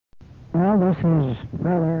Well, this is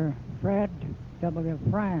Brother Fred W.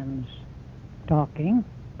 Franz talking,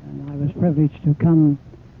 and I was privileged to come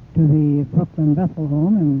to the Brooklyn Bethel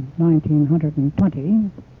home in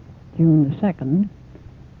 1920, June the 2nd,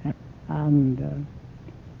 and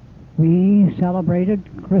we celebrated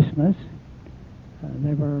Christmas.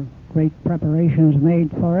 There were great preparations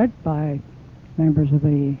made for it by members of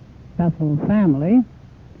the Bethel family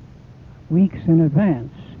weeks in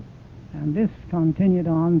advance. And this continued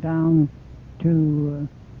on down to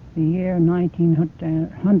the year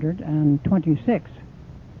 1926.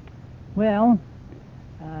 Well,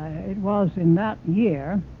 it was in that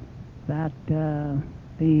year that the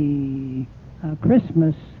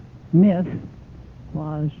Christmas myth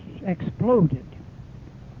was exploded.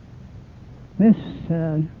 This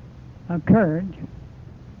occurred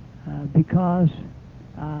because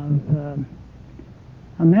of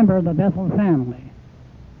a member of the Bethel family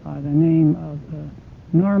by the name of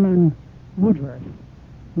Norman Woodworth,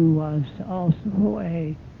 who was also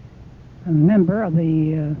a member of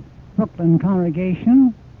the Brooklyn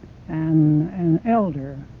congregation and an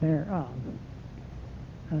elder thereof.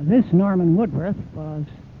 This Norman Woodworth was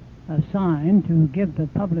assigned to give the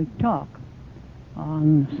public talk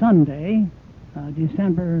on Sunday,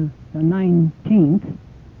 December the 19th,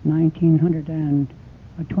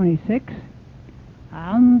 1926,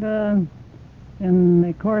 and in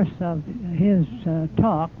the course of his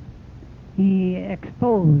talk, he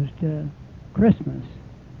exposed Christmas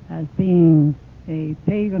as being a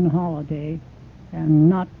pagan holiday and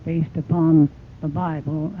not based upon the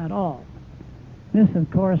Bible at all. This, of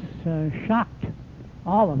course, shocked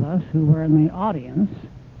all of us who were in the audience,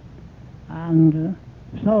 and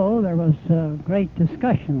so there was a great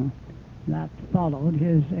discussion that followed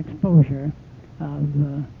his exposure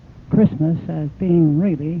of Christmas as being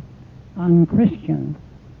really unchristian.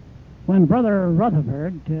 When Brother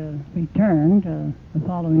Rutherford returned the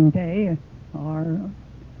following day, or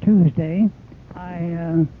Tuesday,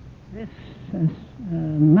 this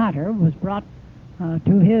matter was brought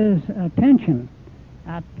to his attention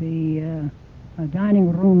at the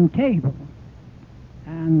dining room table,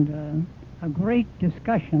 and a great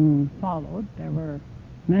discussion followed. There were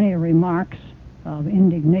many remarks of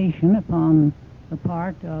indignation upon the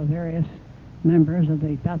part of various members of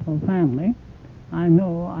the Bethel family. I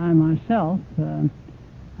know I myself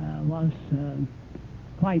was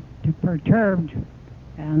quite perturbed,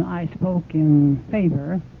 and I spoke in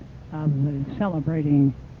favor of the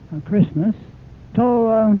celebrating Christmas.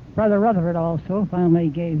 So Brother Rutherford also finally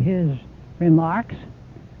gave his remarks,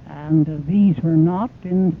 and these were not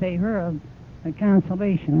in favor of the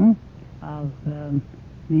cancellation of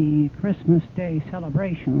the Christmas Day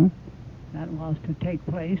celebration that was to take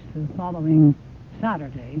place the following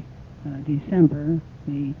Saturday, December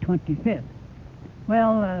the 25th.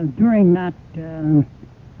 Well, during that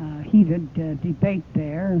heated debate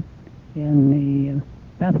there in the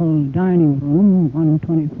Bethel dining room,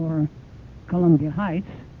 124 Columbia Heights,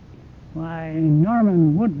 why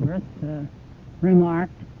Norman Woodworth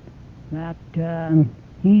remarked that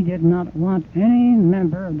he did not want any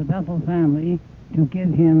member of the Bethel family to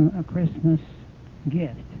give him a Christmas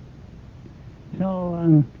gift.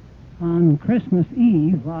 So on Christmas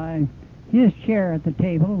Eve, his chair at the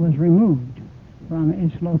table was removed from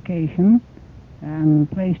its location and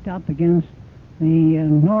placed up against the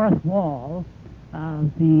north wall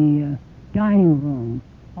of the dining room,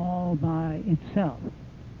 all by itself.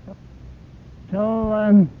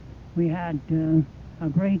 So we had a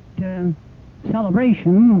great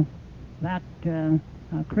celebration that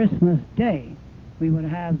Christmas Day. We would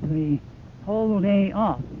have the whole day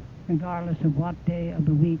off, regardless of what day of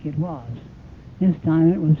the week it was. This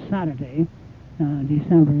time it was Saturday,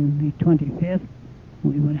 December the 25th.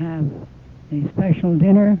 We would have a special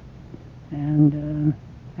dinner, and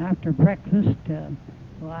after breakfast,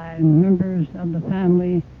 members of the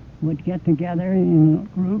family would get together in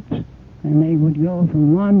groups, and they would go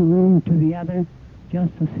from one room to the other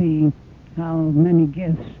just to see how many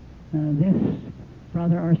gifts this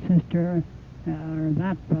brother or sister or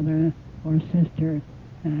that brother or sister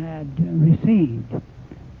had received.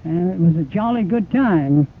 And it was a jolly good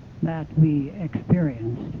time that we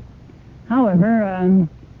experienced. However,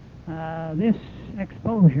 this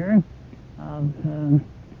exposure of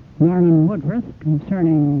Norman Woodworth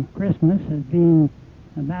concerning Christmas as being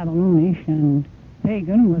Babylonish and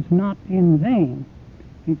pagan was not in vain,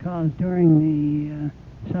 because during the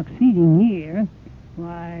succeeding year,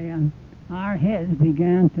 our heads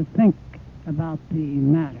began to think about the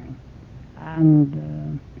matter, and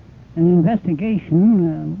an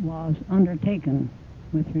investigation was undertaken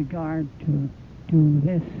with regard to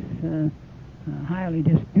this highly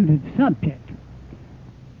disputed subject.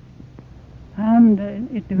 And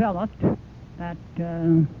it developed that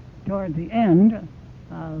toward the end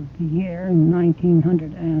of the year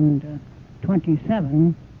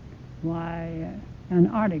 1927, why an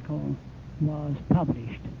article was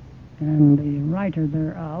published, and the writer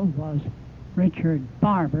thereof was Richard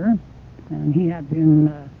Barber, and he had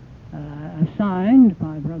been assigned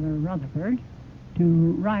by Brother Rutherford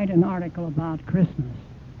to write an article about Christmas.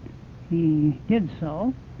 He did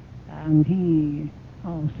so, and he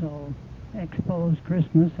also exposed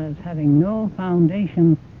Christmas as having no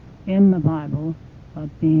foundation in the Bible, but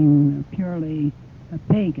being purely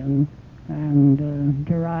pagan and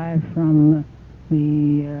derived from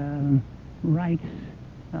the rites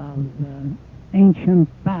of ancient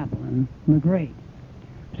Babylon the Great.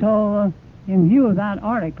 So, in view of that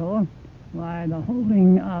article, why the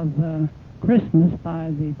holding of Christmas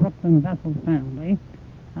by the Brooklyn Bethel family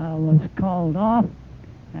was called off,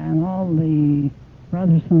 and all the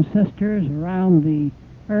brothers and sisters around the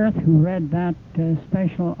earth who read that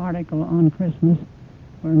special article on Christmas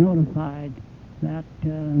were notified that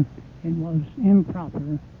it was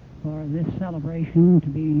improper for this celebration to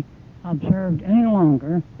be observed any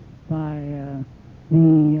longer by the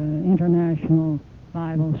international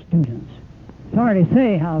Bible students. Sorry to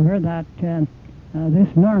say, however, that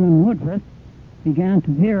this Norman Woodruff began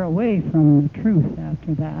to veer away from the truth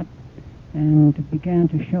after that, and began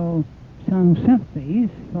to show some sympathies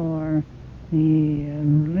for the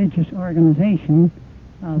religious organization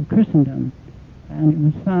of Christendom. And it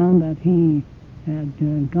was found that he had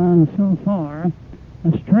gone so far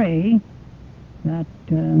astray that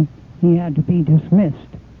he had to be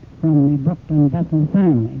dismissed from the Brooklyn Bethel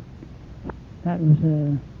family. That was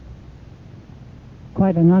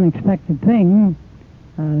quite an unexpected thing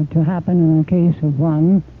to happen in the case of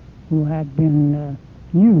one who had been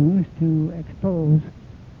used to expose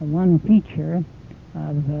one feature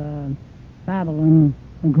of Babylon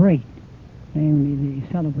the Great, namely the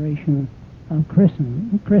celebration of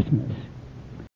Christmas.